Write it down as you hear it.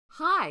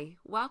Hi,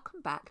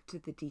 welcome back to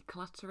the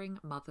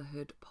Decluttering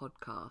Motherhood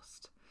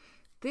podcast.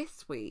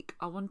 This week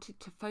I wanted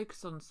to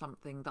focus on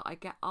something that I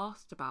get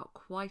asked about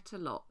quite a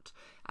lot,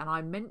 and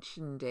I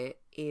mentioned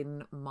it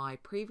in my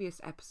previous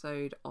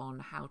episode on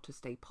how to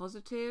stay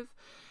positive,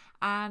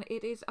 and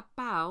it is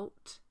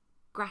about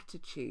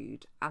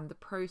gratitude and the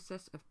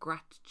process of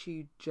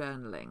gratitude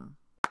journaling.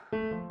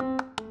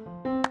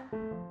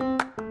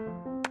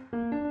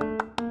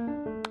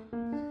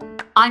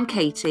 I'm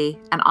Katie,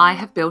 and I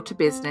have built a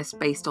business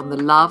based on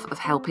the love of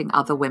helping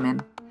other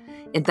women.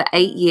 In the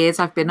 8 years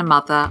I've been a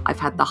mother, I've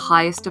had the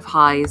highest of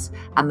highs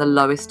and the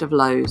lowest of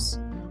lows.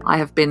 I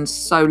have been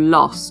so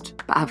lost,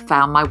 but have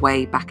found my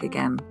way back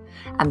again.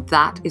 And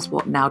that is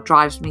what now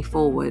drives me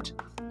forward,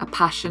 a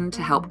passion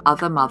to help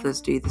other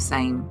mothers do the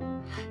same.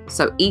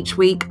 So each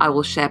week I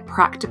will share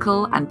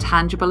practical and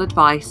tangible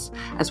advice,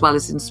 as well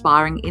as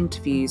inspiring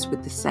interviews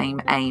with the same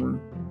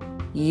aim.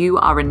 You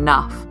are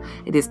enough.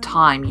 It is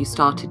time you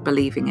started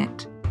believing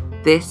it.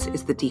 This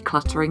is the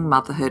Decluttering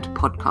Motherhood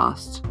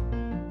podcast.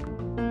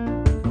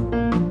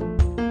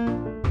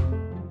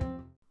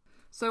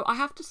 So I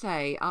have to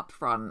say up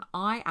front,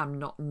 I am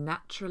not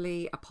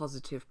naturally a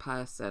positive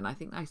person. I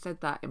think I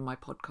said that in my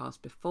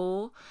podcast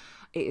before.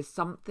 It is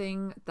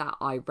something that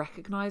I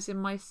recognize in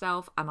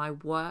myself and I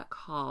work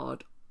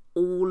hard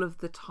all of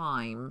the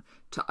time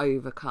to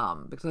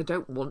overcome, because I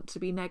don't want to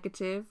be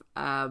negative.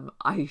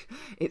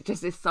 It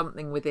just is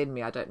something within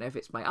me. I don't know if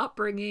it's my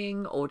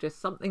upbringing or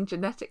just something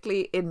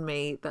genetically in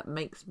me that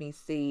makes me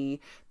see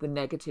the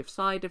negative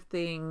side of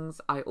things.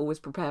 I always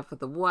prepare for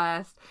the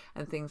worst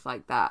and things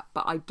like that,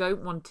 but I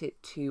don't want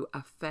it to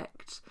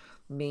affect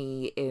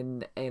me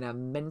in a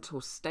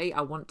mental state.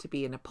 I want to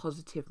be in a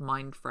positive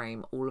mind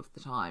frame all of the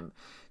time.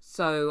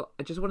 So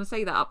I just want to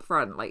say that up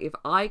front. Like, if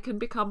I can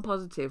become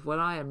positive when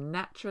I am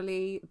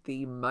naturally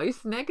the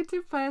most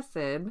negative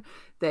person,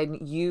 then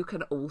you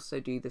can also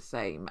do the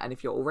same. And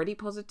if you're already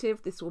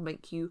positive, this will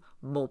make you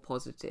more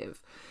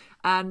positive.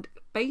 And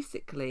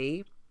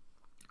basically,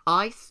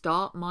 I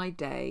start my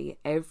day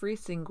every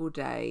single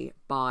day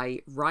by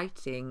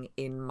writing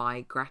in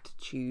my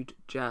gratitude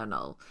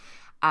journal.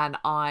 And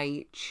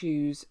I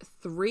choose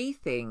 3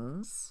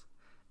 things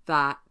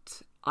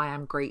that I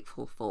am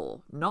grateful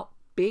for. Not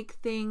big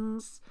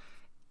things.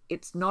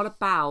 It's not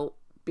about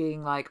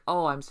being like,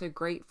 oh, I'm so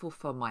grateful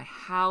for my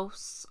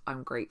house.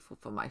 I'm grateful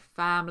for my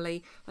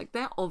family. Like,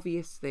 they're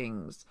obvious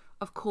things.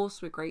 Of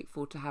course, we're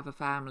grateful to have a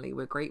family.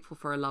 We're grateful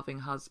for a loving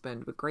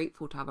husband. We're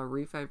grateful to have a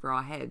roof over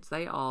our heads.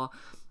 They are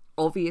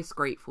obvious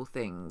grateful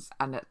things.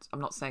 And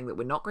I'm not saying that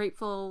we're not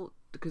grateful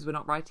because we're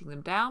not writing them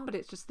down, but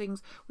it's just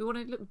things we want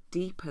to look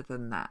deeper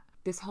than that.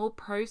 This whole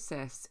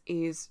process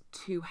is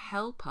to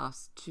help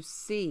us to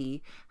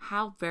see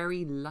how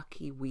very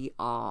lucky we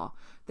are.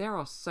 There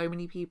are so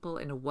many people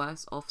in a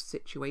worse off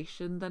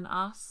situation than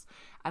us,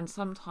 and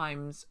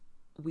sometimes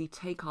we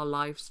take our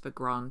lives for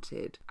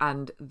granted,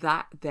 and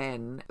that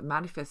then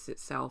manifests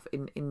itself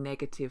in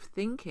negative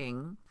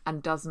thinking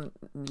and doesn't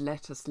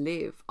let us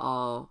live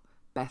our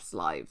best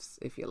lives,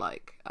 if you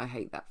like. I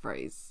hate that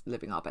phrase,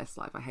 living our best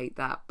life. I hate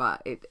that,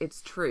 but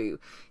it's true.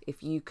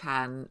 If you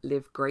can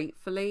live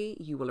gratefully,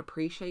 you will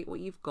appreciate what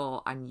you've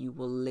got and you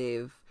will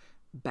live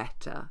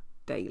better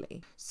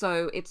daily.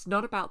 So it's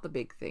not about the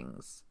big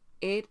things.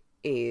 It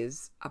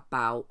is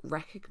about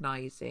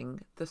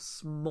recognizing the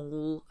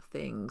small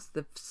things,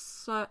 the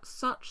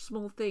such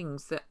small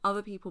things that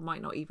other people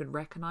might not even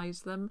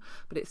recognize them,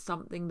 but it's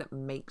something that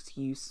makes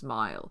you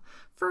smile.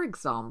 For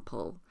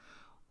example,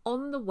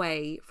 on the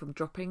way from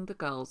dropping the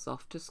girls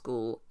off to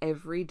school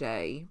every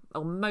day,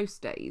 or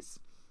most days,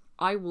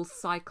 I will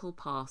cycle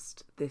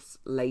past this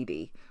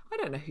lady. I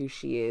don't know who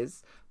she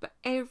is, but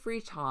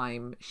every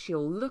time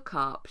she'll look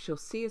up, she'll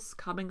see us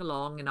coming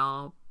along in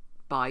our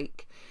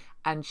bike,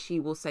 and she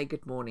will say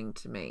good morning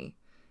to me.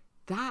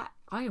 That,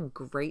 I am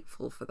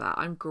grateful for that.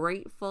 I'm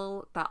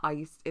grateful that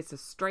it's a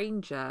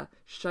stranger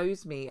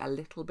shows me a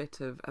little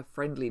bit of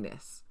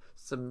friendliness,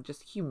 some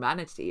just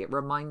humanity. It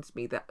reminds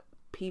me that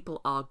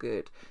people are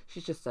good.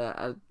 She's just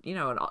a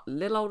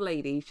little old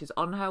lady. She's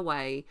on her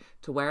way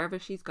to wherever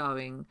she's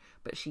going,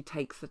 but she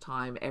takes the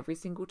time every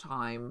single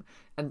time.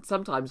 And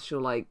sometimes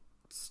she'll like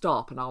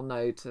stop and I'll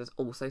know to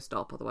also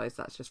stop, otherwise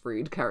that's just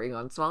rude carrying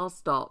on. So I'll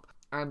stop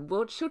and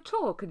she'll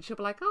talk and she'll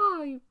be like,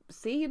 oh,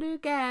 seeing you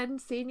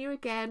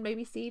again,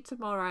 maybe see you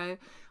tomorrow.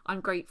 I'm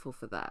grateful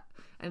for that.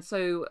 And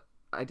so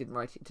I didn't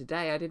write it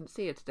today. I didn't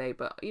see it today,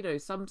 but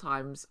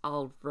sometimes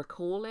I'll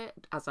recall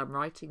it as I'm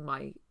writing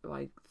my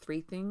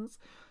 3 things,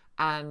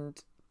 and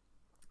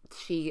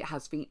she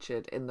has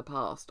featured in the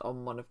past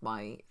on one of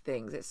my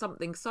things. It's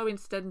something so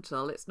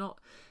incidental. It's not,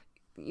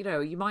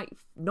 you might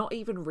not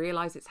even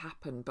realize it's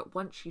happened, but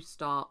once you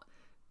start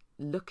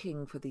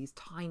looking for these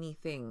tiny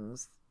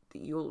things,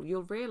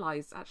 you'll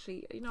realize,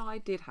 actually, I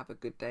did have a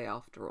good day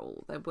after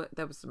all. There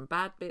were some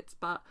bad bits,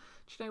 but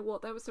do you know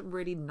what? There were some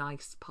really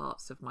nice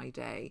parts of my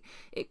day.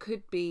 It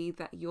could be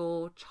that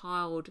your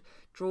child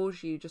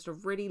draws you just a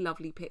really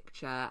lovely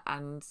picture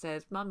and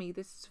says, "Mummy,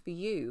 this is for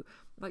you."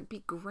 Like,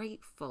 be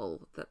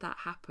grateful that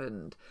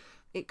happened.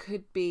 It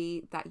could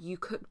be that you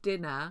cook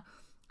dinner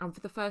and for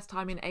the first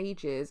time in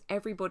ages,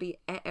 everybody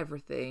ate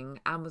everything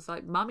and was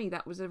like, Mummy,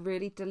 that was a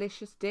really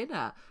delicious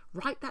dinner.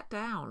 Write that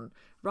down.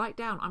 Write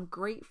down, I'm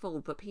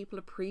grateful that people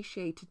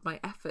appreciated my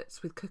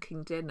efforts with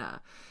cooking dinner.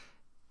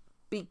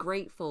 Be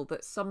grateful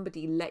that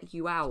somebody let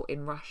you out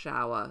in rush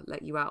hour,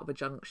 let you out of a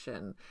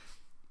junction.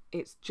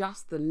 It's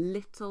just the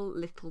little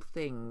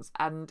things.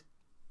 And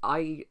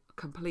I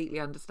completely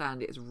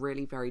understand it's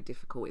really very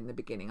difficult in the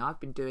beginning. I've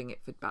been doing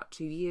it for about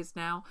 2 years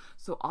now,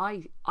 so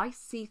I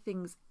see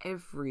things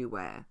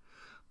everywhere.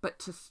 But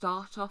to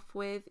start off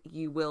with,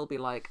 you will be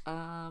like,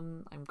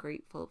 I'm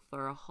grateful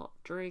for a hot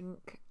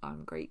drink.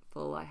 I'm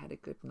grateful I had a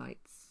good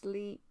night's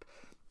sleep.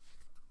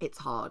 It's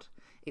hard.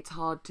 It's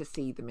hard to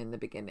see them in the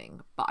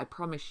beginning, but I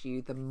promise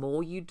you, the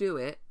more you do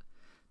it,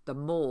 the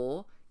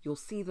more you'll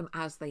see them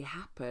as they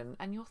happen,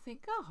 and you'll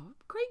think, oh, I'm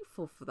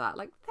grateful for that.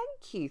 Like,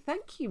 thank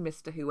you,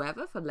 Mr.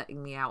 Whoever, for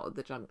letting me out of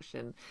the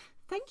junction.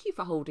 Thank you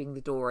for holding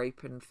the door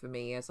open for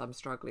me as I'm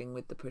struggling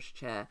with the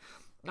pushchair.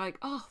 Like,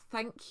 oh,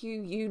 thank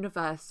you,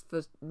 universe,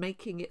 for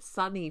making it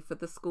sunny for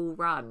the school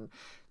run.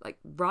 Like,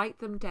 write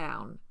them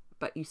down.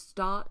 But you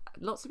start,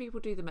 lots of people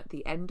do them at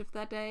the end of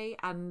their day,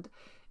 and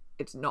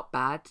it's not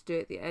bad to do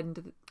it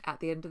at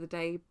the end of the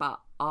day, but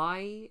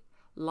I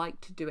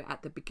like to do it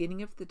at the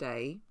beginning of the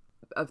day,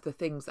 of the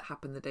things that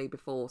happened the day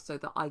before, so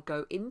that I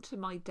go into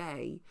my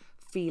day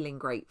feeling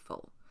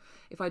grateful.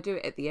 If I do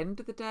it at the end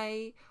of the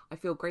day, I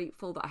feel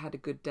grateful that I had a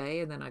good day,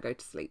 and then I go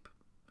to sleep.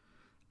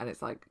 And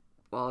it's like,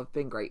 well, I've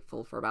been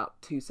grateful for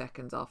about 2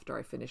 seconds after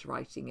I finish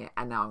writing it,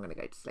 and now I'm going to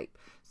go to sleep.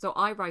 So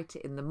I write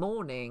it in the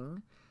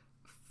morning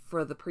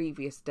for the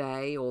previous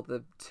day, or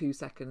the 2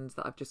 seconds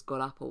that I've just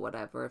got up or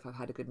whatever, if I've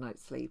had a good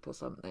night's sleep or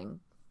something.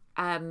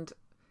 And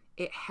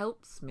it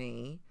helps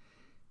me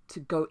to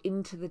go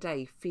into the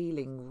day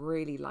feeling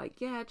really like,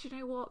 yeah, do you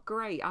know what?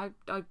 Great. I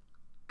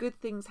good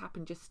things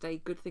happen just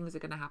today. Good things are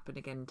going to happen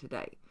again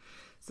today.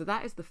 So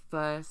that is the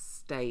first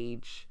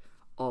stage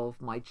of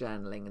my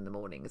journaling in the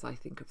morning, is I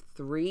think of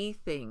 3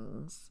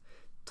 things,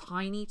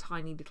 tiny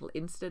little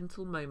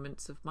incidental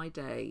moments of my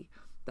day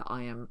that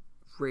I am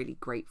really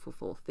grateful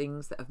for,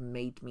 things that have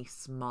made me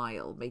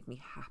smile, made me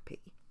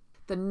happy.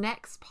 The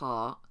next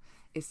part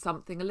is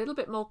something a little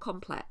bit more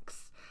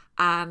complex,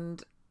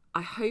 and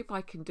I hope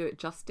I can do it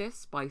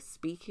justice by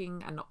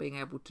speaking and not being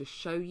able to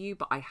show you,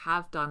 but I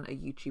have done a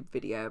YouTube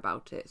video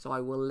about it, so I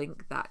will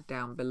link that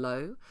down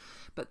below.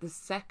 But the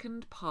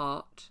second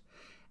part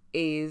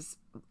is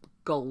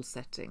goal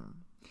setting,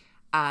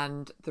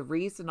 and the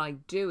reason I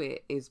do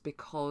it is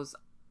because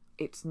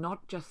it's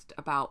not just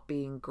about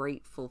being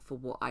grateful for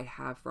what I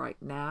have right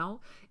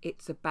now.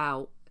 It's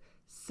about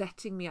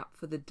setting me up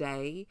for the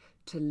day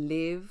to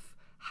live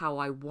how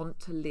I want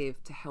to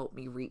live to help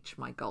me reach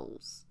my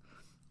goals.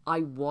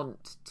 I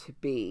want to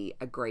be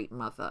a great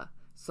mother,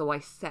 so I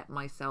set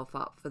myself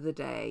up for the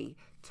day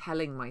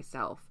telling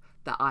myself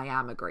that I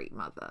am a great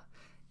mother.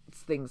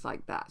 It's things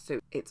like that. So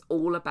it's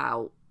all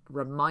about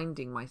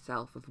reminding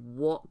myself of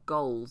what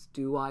goals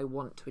do I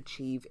want to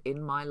achieve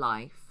in my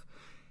life.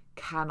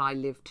 Can I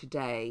live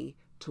today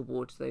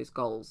towards those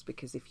goals?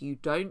 Because if you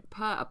don't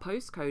put a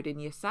postcode in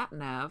your sat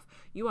nav,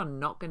 you are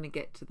not going to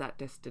get to that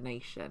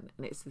destination.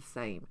 And it's the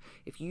same.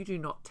 If you do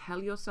not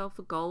tell yourself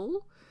a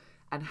goal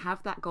and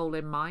have that goal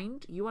in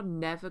mind, you are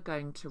never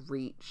going to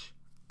reach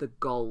the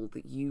goal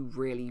that you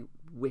really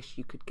wish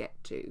you could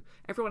get to.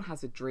 Everyone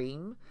has a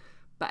dream,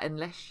 but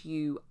unless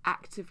you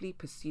actively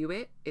pursue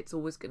it, it's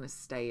always going to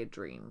stay a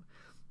dream.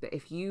 But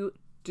if you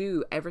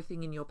do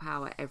everything in your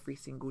power every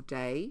single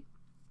day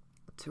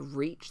to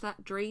reach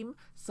that dream,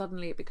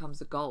 suddenly it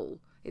becomes a goal.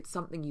 It's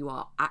something you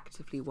are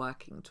actively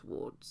working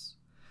towards.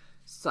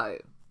 So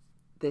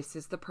this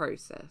is the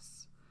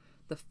process.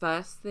 The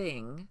first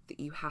thing that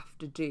you have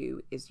to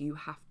do is you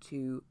have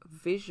to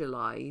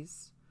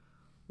visualize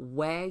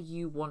where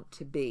you want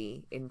to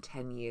be in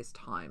 10 years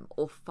time,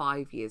 or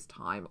 5 years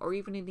time, or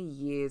even in a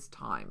year's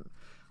time.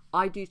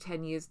 I do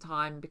 10 years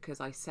time because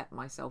I set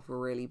myself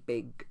really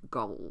big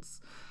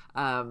goals.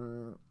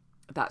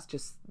 That's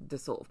just the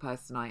sort of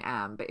person I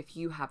am. But if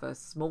you have a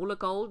smaller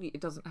goal,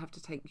 it doesn't have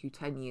to take you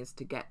 10 years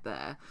to get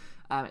there.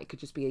 It could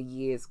just be a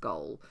year's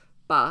goal.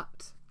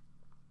 But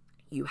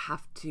you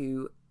have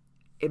to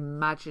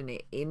imagine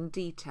it in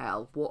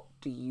detail. What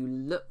do you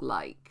look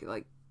like?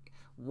 Like,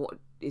 what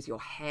is your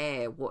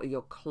hair? What are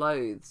your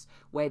clothes?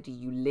 Where do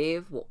you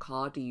live? What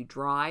car do you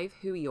drive?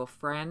 Who are your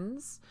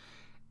friends?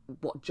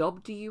 What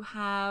job do you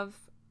have?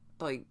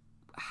 Like,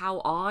 how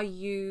are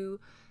you?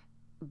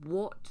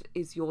 What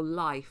is your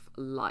life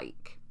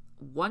like?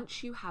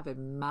 Once you have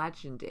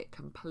imagined it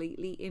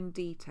completely in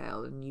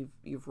detail and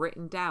you've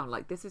written down,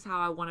 like, this is how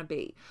I want to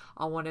be.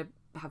 I want to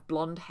have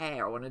blonde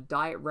hair. I want to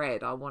dye it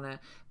red. I want to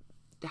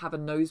have a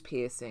nose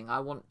piercing. I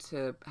want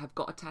to have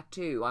got a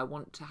tattoo. I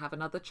want to have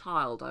another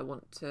child. I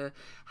want to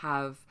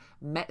have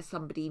met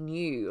somebody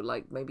new.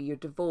 Like maybe you're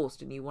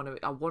divorced and I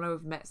want to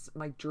have met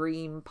my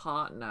dream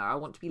partner. I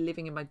want to be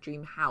living in my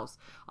dream house.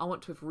 I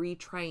want to have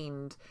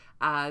retrained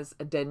as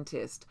a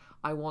dentist.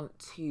 I want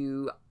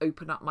to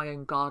open up my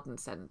own garden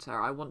centre.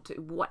 I want to,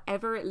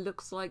 whatever it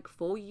looks like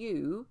for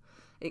you,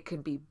 it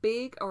can be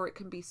big or it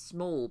can be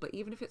small. But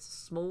even if it's a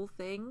small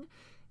thing,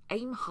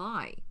 aim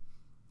high.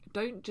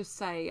 Don't just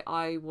say,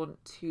 I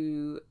want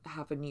to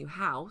have a new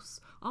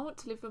house. I want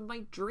to live in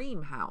my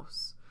dream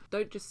house.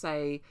 Don't just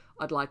say,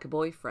 I'd like a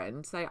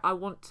boyfriend. Say, I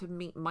want to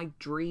meet my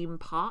dream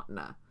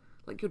partner.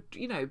 Like,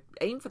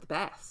 aim for the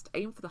best.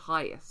 Aim for the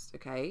highest,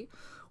 okay?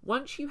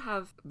 Once you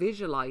have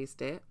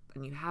visualized it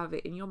and you have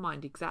it in your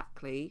mind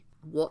exactly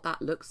what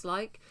that looks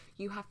like,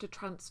 you have to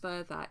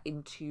transfer that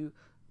into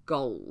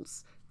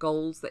goals.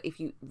 Goals that if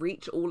you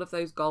reach all of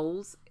those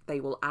goals, they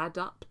will add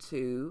up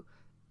to,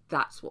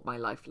 that's what my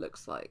life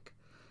looks like.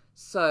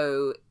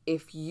 So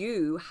if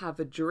you have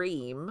a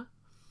dream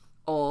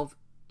of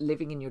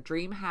living in your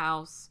dream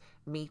house,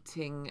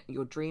 meeting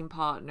your dream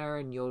partner,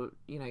 and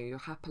you're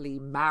happily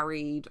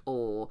married,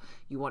 or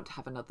you want to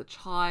have another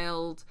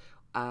child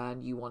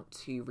and you want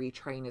to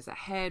retrain as a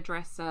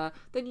hairdresser,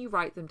 then you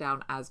write them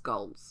down as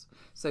goals.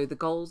 So the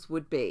goals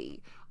would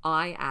be,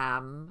 I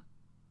am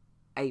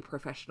a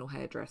professional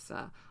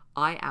hairdresser.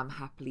 I am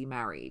happily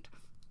married.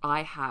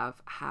 I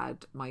have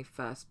had my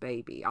first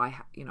baby. I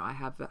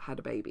have had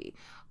a baby.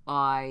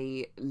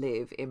 I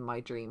live in my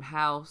dream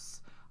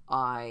house.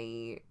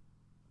 I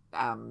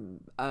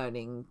am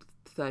earning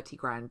 30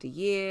 grand a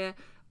year.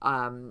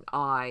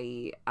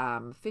 I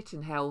am fit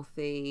and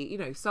healthy,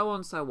 so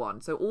on, so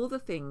on. So all the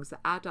things that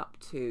add up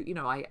to,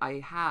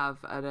 I have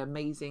an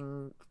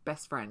amazing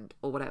best friend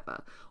or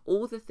whatever.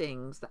 All the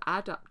things that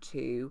add up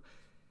to,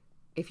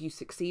 if you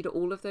succeed at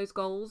all of those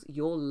goals,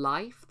 your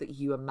life that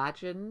you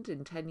imagined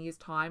in 10 years'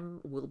 time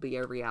will be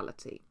a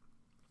reality.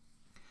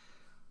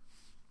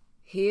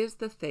 Here's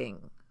the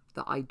thing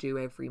that I do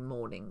every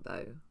morning,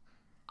 though.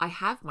 I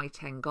have my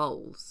 10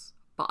 goals,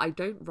 but I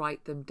don't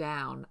write them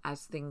down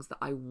as things that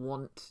I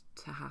want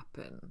to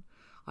happen.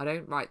 I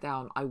don't write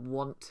down, I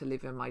want to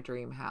live in my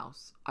dream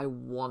house. I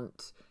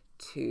want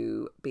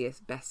to be a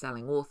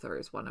best-selling author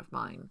is one of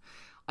mine.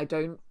 I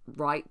don't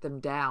write them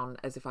down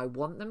as if I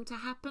want them to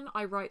happen.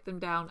 I write them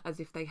down as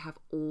if they have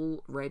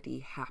already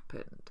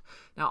happened.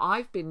 Now,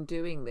 I've been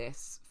doing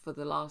this for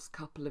the last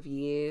couple of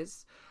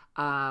years,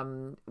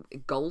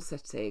 goal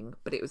setting,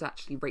 but it was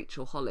actually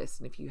Rachel Hollis.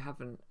 And if you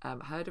haven't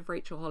heard of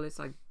Rachel Hollis,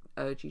 I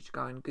urge you to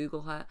go and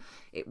Google her.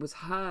 It was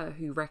her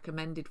who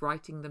recommended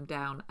writing them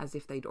down as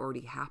if they'd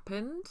already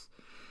happened,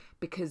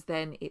 because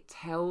then it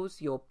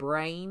tells your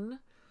brain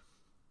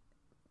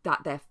that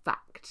they're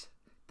fact,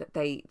 that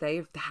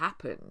they've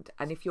happened.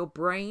 And if your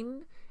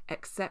brain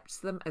accepts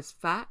them as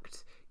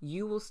fact,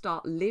 you will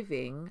start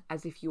living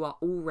as if you are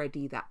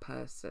already that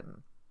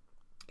person.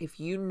 If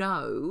you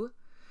know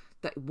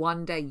that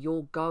one day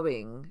you're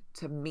going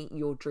to meet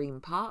your dream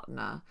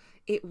partner,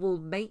 it will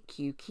make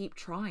you keep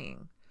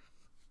trying.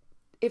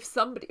 If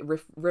somebody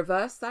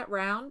reverse that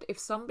round, if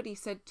somebody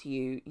said to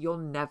you, you're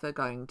never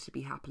going to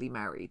be happily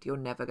married, you're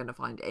never going to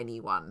find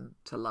anyone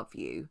to love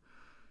you,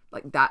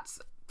 like, that's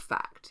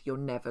fact. You're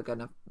never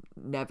gonna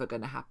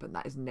happen.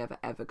 That is never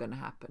ever gonna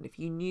happen. If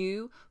you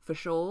knew for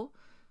sure,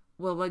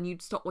 well, then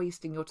you'd stop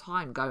wasting your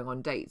time going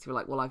on dates. You're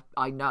like, well,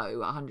 I know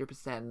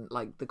 100%,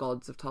 like, the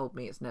gods have told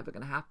me it's never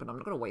gonna happen. I'm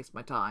not gonna waste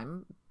my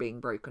time being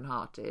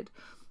brokenhearted.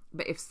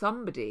 But if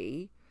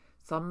somebody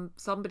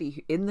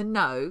who in the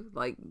know,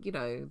 like,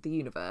 the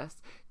universe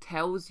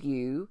tells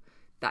you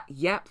that,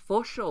 yep,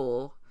 for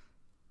sure,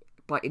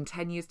 but in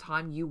 10 years'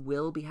 time you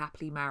will be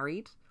happily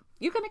married,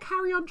 you're going to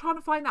carry on trying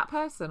to find that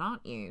person,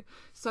 aren't you?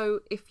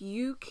 So if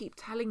you keep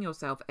telling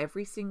yourself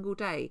every single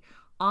day,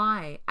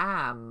 I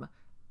am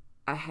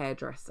a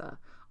hairdresser,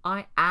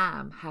 I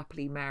am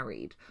happily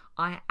married,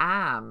 I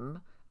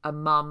am a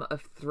mum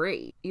of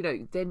 3,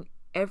 then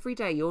every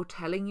day you're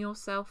telling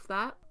yourself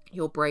that,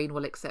 your brain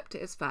will accept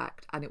it as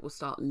fact and it will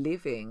start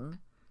living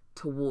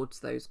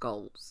towards those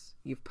goals.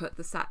 You've put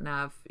the sat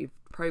nav, you've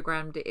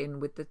programmed it in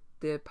with the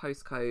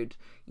postcode,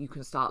 you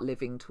can start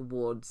living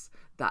towards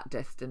that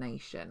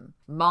destination.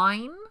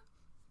 Mine,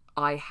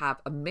 I have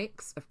a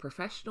mix of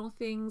professional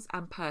things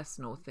and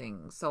personal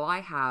things. So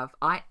I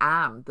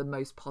am the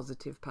most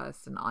positive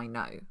person I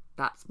know.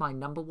 That's my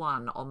number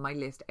one on my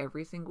list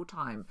every single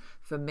time.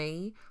 For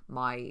me,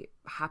 my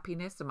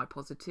happiness and my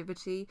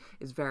positivity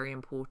is very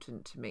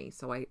important to me.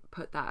 So I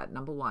put that at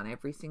number one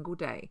every single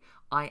day.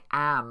 I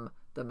am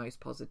the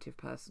most positive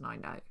person I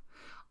know.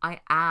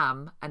 I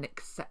am an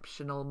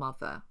exceptional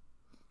mother.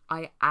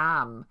 I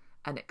am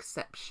an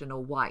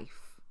exceptional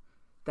wife.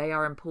 They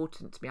are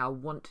important to me. I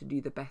want to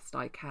do the best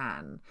I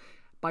can.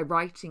 By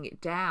writing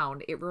it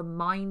down, it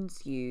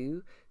reminds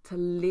you to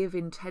live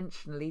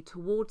intentionally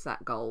towards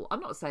that goal. I'm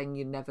not saying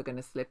you're never going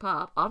to slip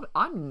up.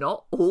 I'm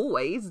not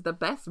always the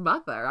best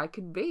mother I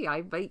can be.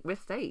 I make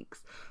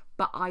mistakes.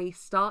 But I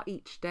start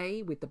each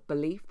day with the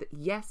belief that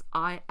yes,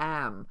 I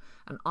am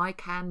and I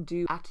can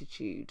do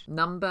attitude.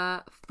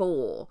 Number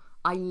 4,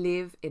 I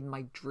live in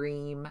my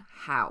dream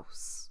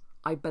house.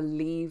 I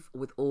believe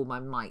with all my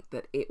might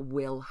that it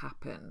will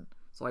happen.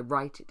 So I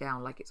write it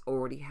down like it's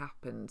already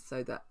happened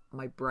so that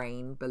my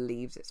brain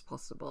believes it's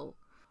possible.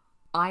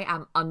 I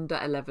am under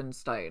 11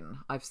 stone.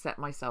 I've set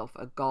myself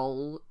a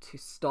goal to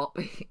stop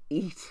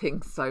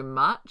eating so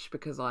much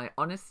because I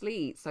honestly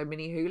eat so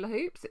many hula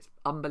hoops. It's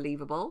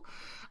unbelievable.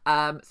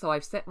 So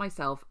I've set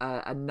myself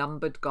a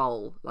numbered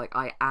goal. Like,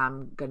 I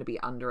am going to be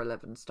under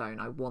 11 stone.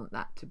 I want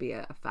that to be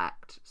a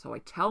fact. So I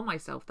tell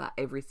myself that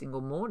every single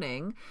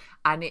morning,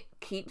 and it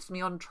keeps me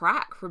on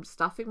track from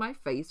stuffing my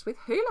face with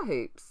hula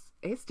hoops.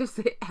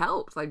 It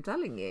helps, I'm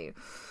telling you.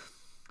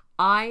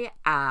 I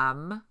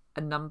am a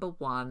number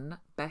 1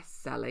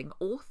 best-selling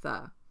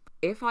author.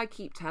 If I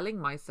keep telling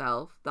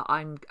myself that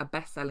I'm a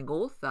best-selling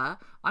author,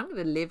 I'm going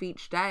to live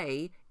each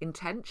day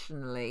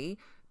intentionally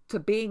to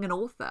being an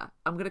author.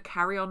 I'm going to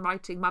carry on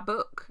writing my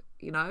book.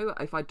 You know,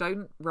 if I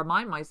don't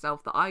remind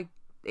myself that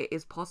it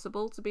is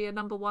possible to be a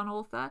number 1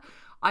 author,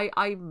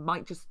 I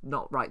might just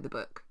not write the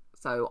book.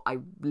 So I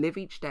live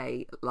each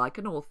day like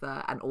an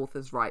author, and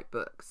authors write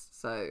books.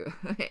 So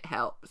it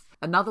helps.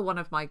 Another one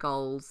of my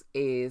goals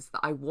is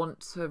that I want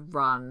to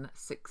run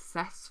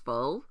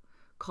successful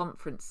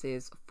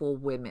conferences for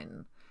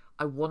women.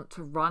 I want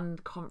to run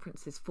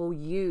conferences for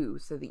you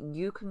so that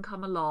you can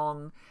come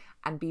along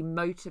and be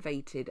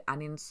motivated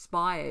and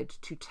inspired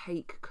to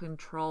take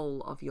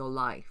control of your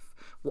life.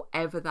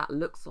 Whatever that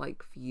looks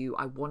like for you,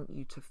 I want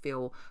you to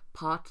feel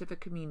part of a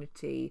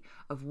community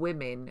of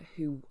women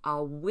who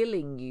are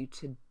willing you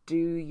to do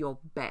your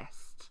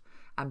best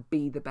and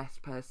be the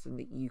best person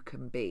that you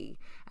can be,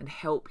 and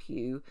help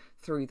you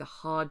through the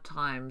hard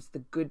times, the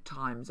good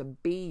times,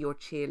 and be your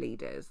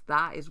cheerleaders.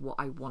 That is what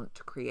I want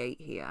to create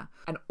here.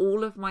 And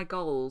all of my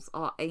goals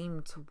are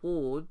aimed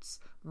towards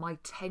my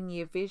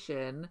 10-year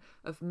vision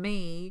of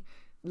me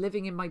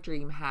living in my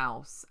dream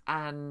house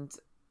and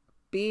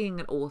being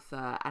an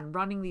author and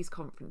running these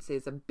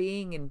conferences and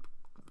being in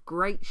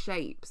great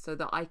shape so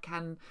that I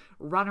can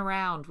run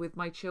around with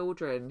my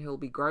children who'll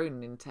be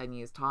grown in 10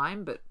 years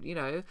time, but you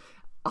know,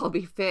 I'll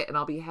be fit and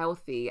I'll be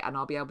healthy and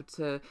I'll be able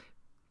to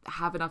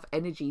have enough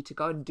energy to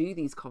go and do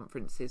these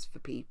conferences for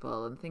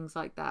people and things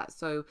like that.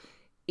 So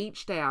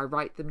each day I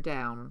write them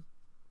down,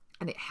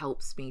 and it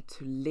helps me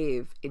to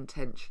live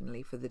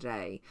intentionally for the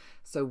day.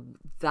 So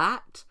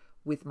that,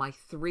 with my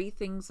 3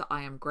 things that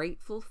I am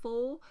grateful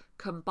for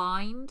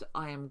combined,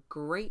 I am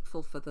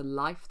grateful for the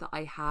life that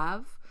I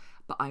have,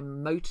 but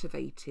I'm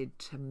motivated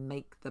to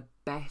make the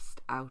best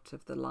out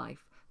of the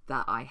life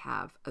that I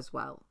have as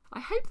well. I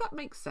hope that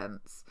makes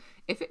sense.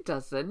 If it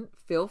doesn't,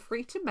 feel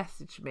free to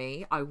message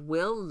me. I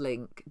will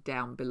link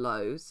down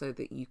below so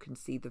that you can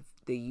see the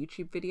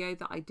YouTube video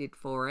that I did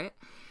for it.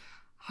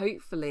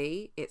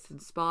 Hopefully it's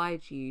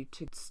inspired you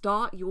to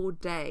start your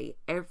day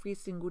every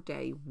single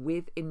day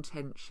with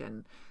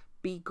intention.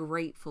 Be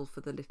grateful for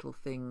the little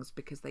things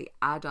because they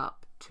add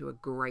up to a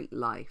great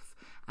life,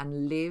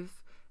 and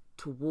live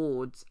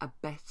towards a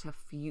better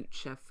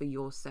future for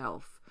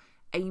yourself.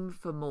 Aim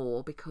for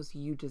more because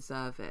you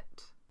deserve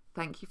it.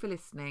 Thank you for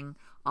listening.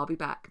 I'll be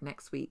back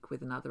next week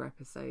with another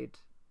episode.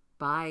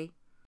 Bye.